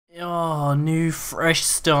Oh, new fresh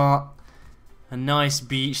start. A nice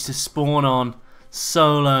beach to spawn on.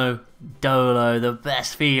 Solo, dolo, the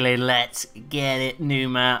best feeling. Let's get it. New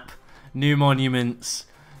map, new monuments,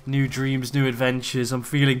 new dreams, new adventures. I'm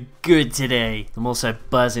feeling good today. I'm also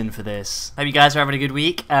buzzing for this. Hope you guys are having a good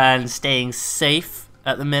week and staying safe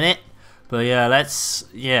at the minute. But yeah, let's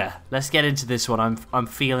get into this one. I'm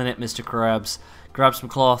feeling it, Mr. Krabs. Grab some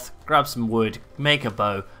cloth, grab some wood, make a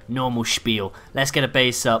bow, normal spiel. Let's get a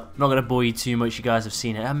base up. I'm not going to bore you too much, you guys have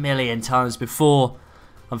seen it a million times before.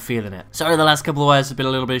 I'm feeling it. Sorry the last couple of hours have been a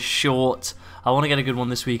little bit short. I want to get a good one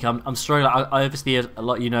this week. I'm struggling. I obviously, a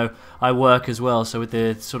lot you know, I work as well, so with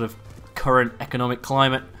the sort of current economic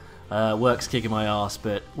climate, work's kicking my ass,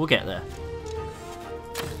 but we'll get there.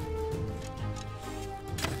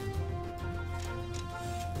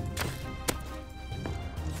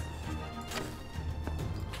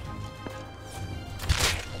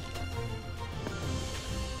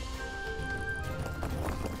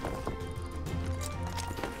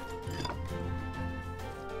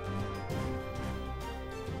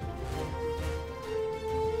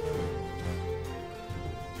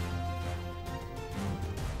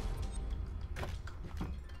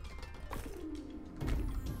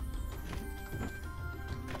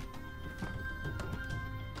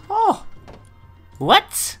 Oh! What?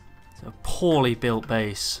 It's a poorly built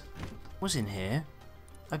base. What's in here?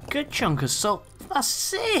 A good chunk of salt. That's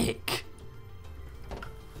sick!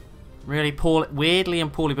 Really poor, weirdly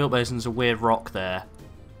and poorly built base, and there's a weird rock there.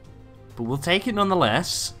 But we'll take it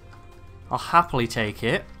nonetheless. I'll happily take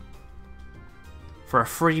it. For a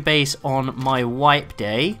free base on my wipe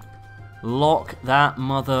day. Lock that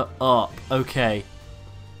mother up. Okay.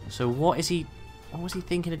 So what was he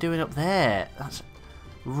thinking of doing up there? That's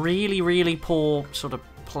really, really poor sort of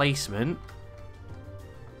placement.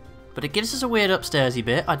 But it gives us a weird upstairsy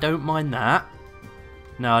bit. I don't mind that.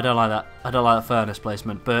 No, I don't like that. I don't like the furnace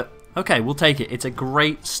placement. But, okay, we'll take it. It's a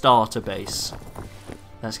great starter base.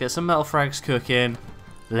 Let's get some metal frags cooking.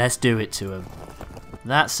 Let's do it to him.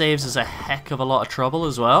 That saves us a heck of a lot of trouble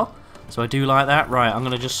as well. So I do like that. Right, I'm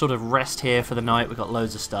going to just sort of rest here for the night. We've got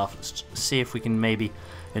loads of stuff. Let's see if we can maybe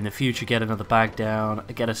in the future get another bag down.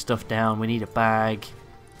 Get our stuff down. We need a bag.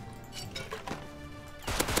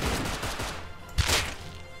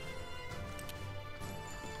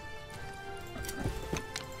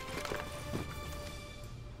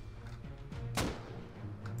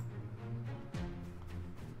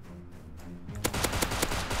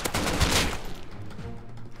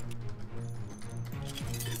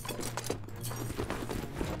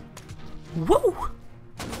 Whoa!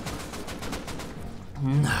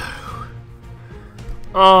 No.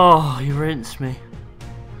 Oh, he rinsed me.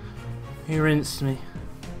 He rinsed me.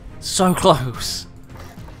 So close.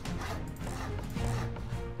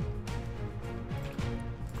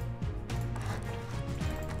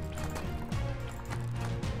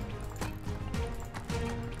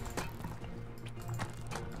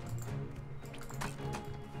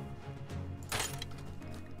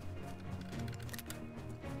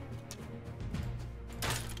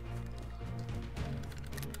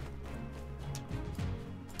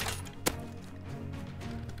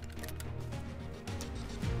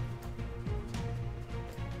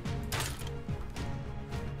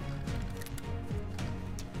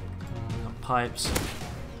 Pipes.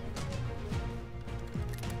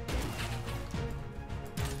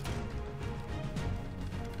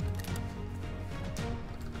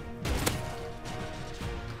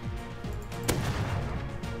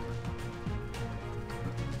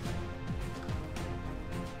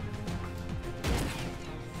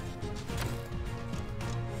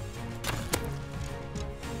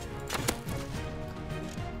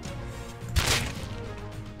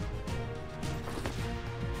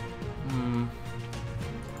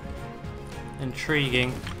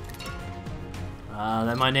 Intriguing.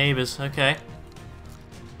 They're my neighbours, okay.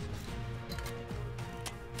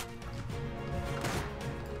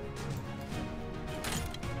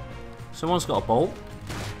 Someone's got a bolt.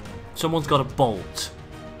 Someone's got a bolt.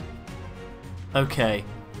 Okay.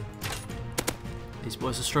 These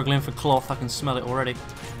boys are struggling for cloth, I can smell it already.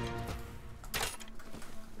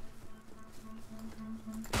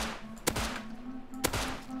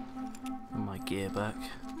 Put my gear back.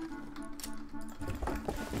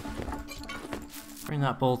 Bring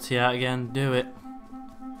that bolty out again, do it.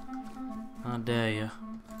 How dare you.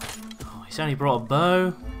 Oh, he's only brought a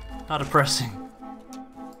bow. How depressing.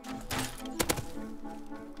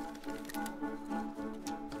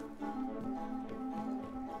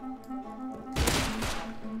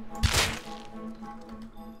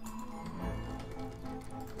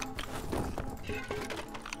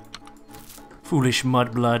 Foolish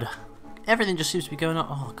mudblood. Everything just seems to be going on.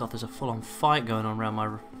 Oh god, there's a full-on fight going on around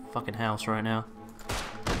my fucking house right now.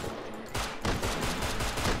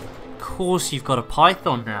 Of course you've got a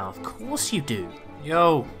python now. Of course you do.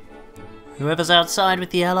 Yo, whoever's outside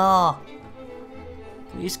with the LR,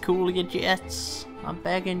 please cool your jets. I'm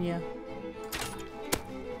begging you.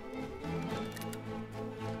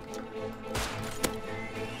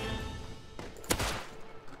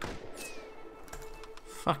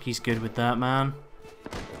 Fuck, he's good with that, man.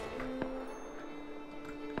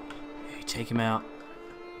 Hey, take him out.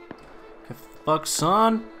 Good fuck,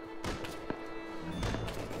 son.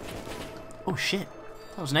 Oh shit,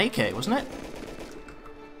 that was an AK, wasn't it?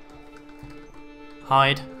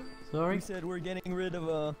 Hide. Sorry. We said we're getting rid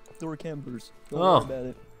of Thor campers. Don't Oh, worry about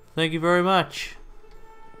it. thank you very much.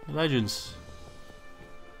 Legends.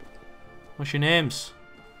 What's your names?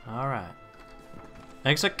 Alright.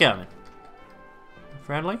 Thanks for coming.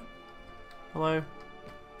 Friendly? Hello?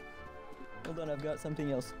 Hold on, I've got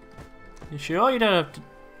something else. You sure you don't have to...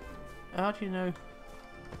 How do you know?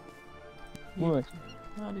 What?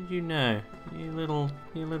 How did you know? You little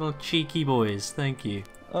cheeky boys, thank you.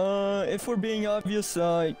 If we're being obvious,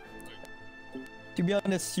 to be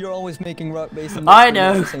honest, you're always making rock base and I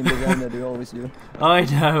know! the same design that you always do. I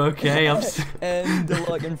know, okay, I'm And the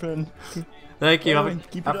log in front. Thank you. Anyway,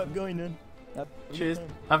 keep it up going then. Cheers.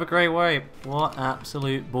 Have a great way. What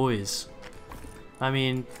absolute boys. I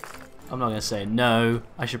mean, I'm not going to say no.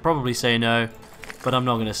 I should probably say no, but I'm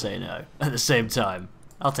not going to say no at the same time.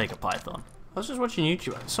 I'll take a python. I was just watching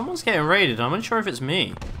YouTube. Someone's getting raided. I'm unsure if it's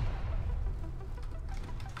me.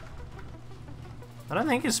 I don't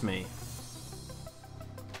think it's me.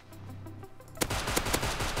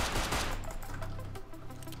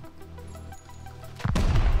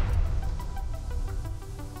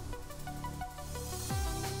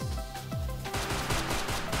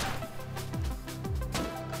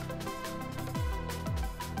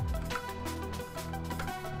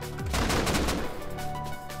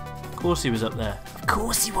 Of course he was up there. Of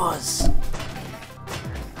course he was!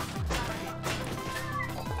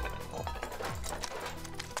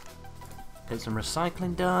 Get some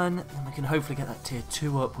recycling done, and we can hopefully get that tier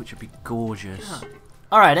 2 up, which would be gorgeous. Yeah.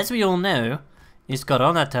 Alright, as we all know, it's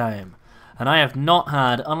Corona time. And I have not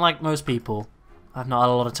had, unlike most people, I've not had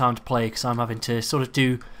a lot of time to play because I'm having to sort of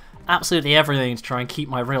do absolutely everything to try and keep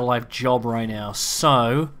my real life job right now.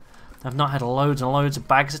 So, I've not had loads and loads of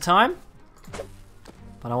bags of time.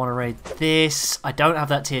 But I want to raid this. I don't have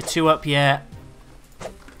that tier 2 up yet.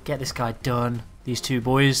 Get this guy done. These two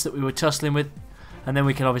boys that we were tussling with. And then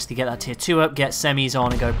we can obviously get that tier 2 up, get semis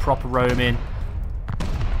on and go proper roaming.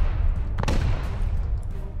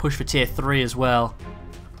 Push for tier 3 as well.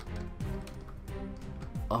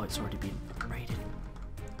 Oh, it's already been raided.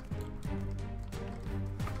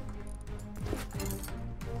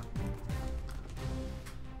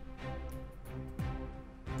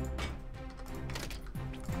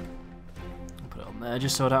 Put it on there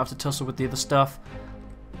just so I don't have to tussle with the other stuff.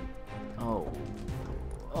 Oh.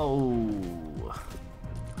 Oh.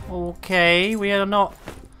 Okay, we are not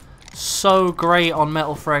so great on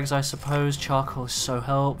metal frags, I suppose. Charcoal is so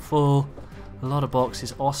helpful. A lot of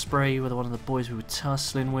boxes. Osprey with one of the boys we were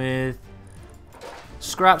tussling with.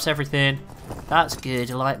 Scraps everything. That's good.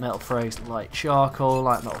 Light metal frags, light charcoal.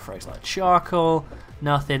 Light metal frags, light charcoal.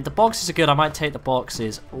 Nothing. The boxes are good. I might take the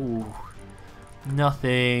boxes. Ooh.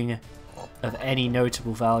 Nothing of any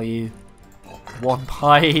notable value. One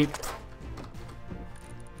pipe.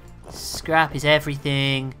 Scrap is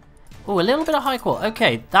everything. Oh, a little bit of high quality.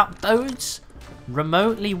 Okay, that bodes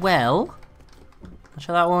remotely well. I'll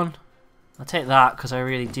show that one. I'll take that because I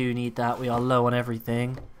really do need that. We are low on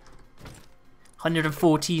everything.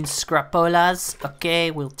 114 scrapolas. Okay,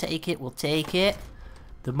 we'll take it. We'll take it.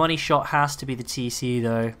 The money shot has to be the TC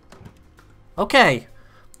though. Okay.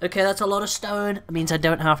 Okay, that's a lot of stone. It means I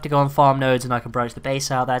don't have to go on farm nodes and I can branch the base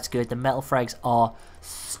out. That's good. The metal frags are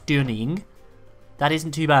stunning. That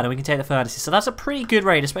isn't too bad, and we can take the furnaces. So that's a pretty good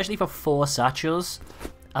raid, especially for 4 satchels.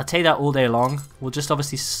 I'll take that all day long. We'll just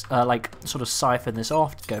obviously like sort of siphon this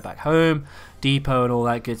off, go back home, depot and all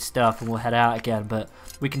that good stuff, and we'll head out again. But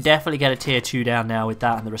we can definitely get a tier 2 down now with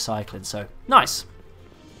that and the recycling. So nice.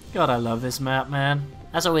 God, I love this map, man.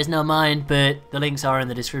 As always, no mind, but the links are in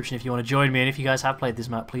the description if you want to join me. And if you guys have played this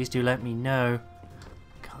map, please do let me know.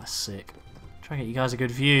 God, that's sick. Try and get you guys a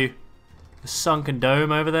good view. The sunken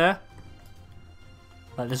dome over there.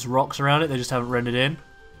 Like there's rocks around it, they just haven't rendered in.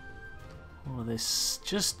 All of this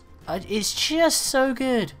just It's just so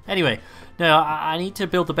good. Anyway, no, I need to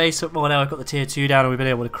build the base up more now. I've got the tier 2 down and we've been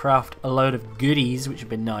able to craft a load of goodies, which have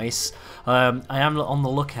been nice. I am on the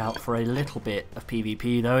lookout for a little bit of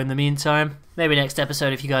PvP though in the meantime. Maybe next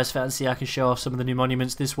episode, if you guys fancy, I can show off some of the new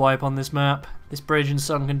monuments this wipe on this map. This bridge and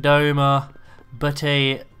sunken dome are but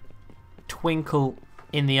a twinkle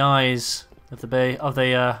in the eyes of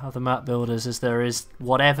the map builders, as there is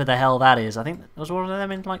whatever the hell that is. I think there was one of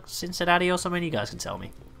them in like Cincinnati or something. You guys can tell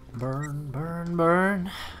me. Burn, burn,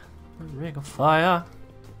 burn. Ring of fire.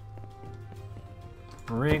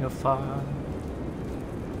 Ring of fire.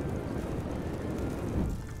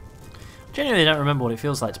 Genuinely don't remember what it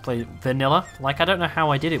feels like to play vanilla. Like, I don't know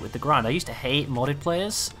how I did it with the grind. I used to hate modded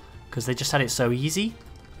players because they just had it so easy.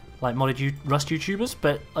 Like modded Rust YouTubers,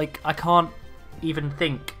 but like I can't even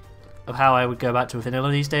think of how I would go back to a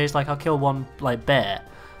vanilla these days. Like, I'll kill one like bear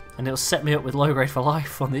and it'll set me up with low grade for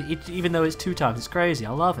life on even though it's 2 times. It's crazy.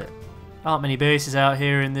 I love it. Aren't many bases out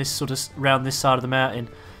here in this sort of around this side of the mountain.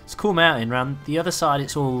 It's a cool mountain. Around the other side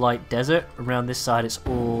it's all like desert. Around this side it's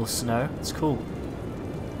all snow. It's cool.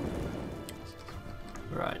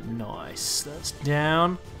 Right, nice. That's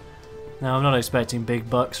down. Now I'm not expecting big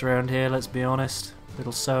bucks around here, let's be honest.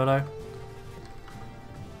 Little solo.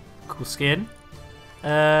 Cool skin.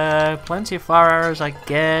 Plenty of fire arrows, I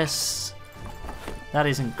guess. That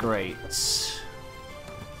isn't great.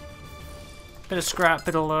 Bit of scrap,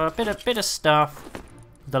 bit of stuff.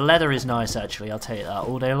 The leather is nice, actually. I'll take that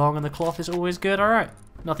all day long, and the cloth is always good. All right,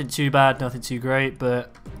 nothing too bad, nothing too great,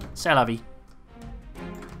 but c'est la vie.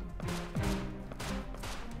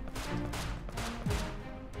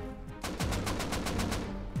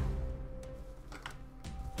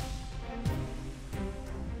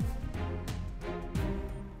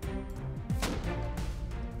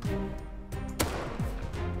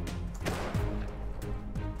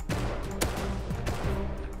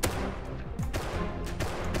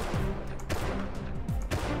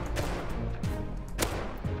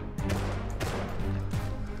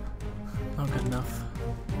 Not good enough.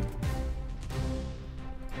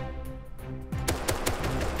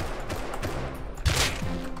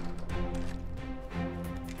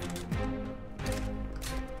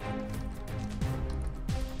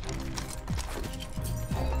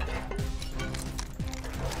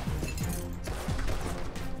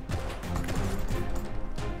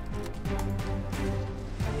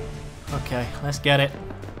 Okay, let's get it.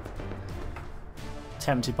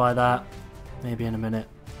 Tempted by that. Maybe in a minute.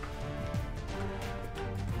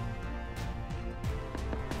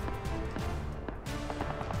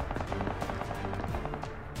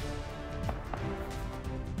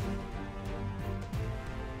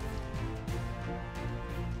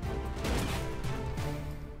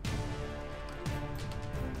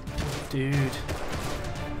 Dude.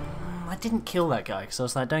 I didn't kill that guy because I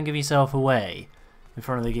was like, don't give yourself away in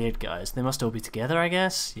front of the geared guys. They must all be together, I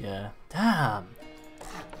guess? Yeah. Damn.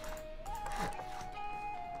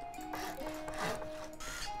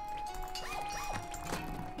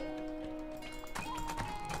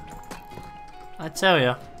 I tell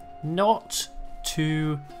ya, not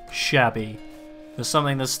too shabby for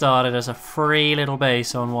something that started as a free little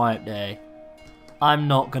base on Wipe Day. I'm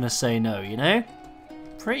not gonna say no, you know?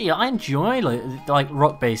 I enjoy like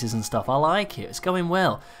rock bases and stuff. I like it. It's going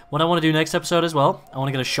well. What I want to do next episode as well, I want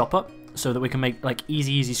to get a shop up so that we can make like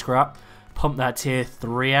easy scrap. Pump that tier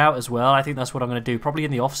 3 out as well. I think that's what I'm going to do. Probably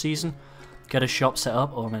in the off season. Get a shop set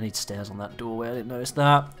up. Oh, I need stairs on that doorway. I didn't notice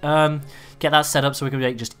that. Get that set up so we can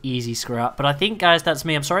make just easy scrap. But I think, guys, that's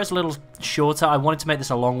me. I'm sorry it's a little shorter. I wanted to make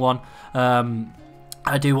this a long one.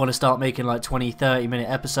 I do want to start making like 20-30 minute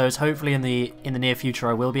episodes. Hopefully in the near future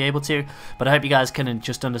I will be able to, but I hope you guys can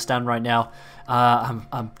just understand right now.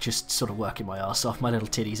 I'm just sort of working my ass off, my little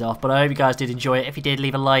titties off, but I hope you guys did enjoy it. If you did,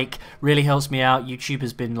 leave a like. Really helps me out. YouTube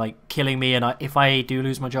has been like killing me, and if I do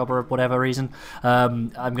lose my job or whatever reason, I'm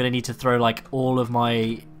gonna need to throw like all of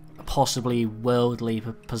my possibly worldly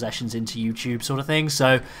possessions into YouTube sort of thing.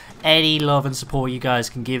 So any love and support you guys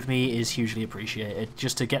can give me is hugely appreciated,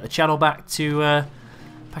 just to get the channel back to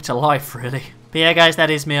life, really. But yeah, guys, that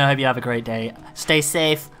is me. I hope you have a great day. Stay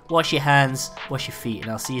safe, wash your hands, wash your feet,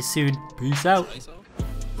 and I'll see you soon. Peace out.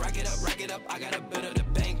 Rack it up, I got a bit of the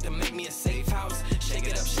bank to make me a safe house. Shake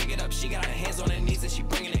it up, she got her hands on her knees and she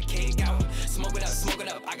bringing the cake out. Smoke it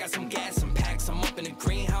up, I got some gas, some packs, I'm up in the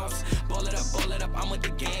greenhouse. Ball it up, I'm with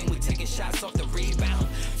the gang, we taking shots off the rebound.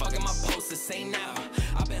 Fucking my post to say now,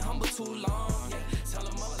 I've been humble too long.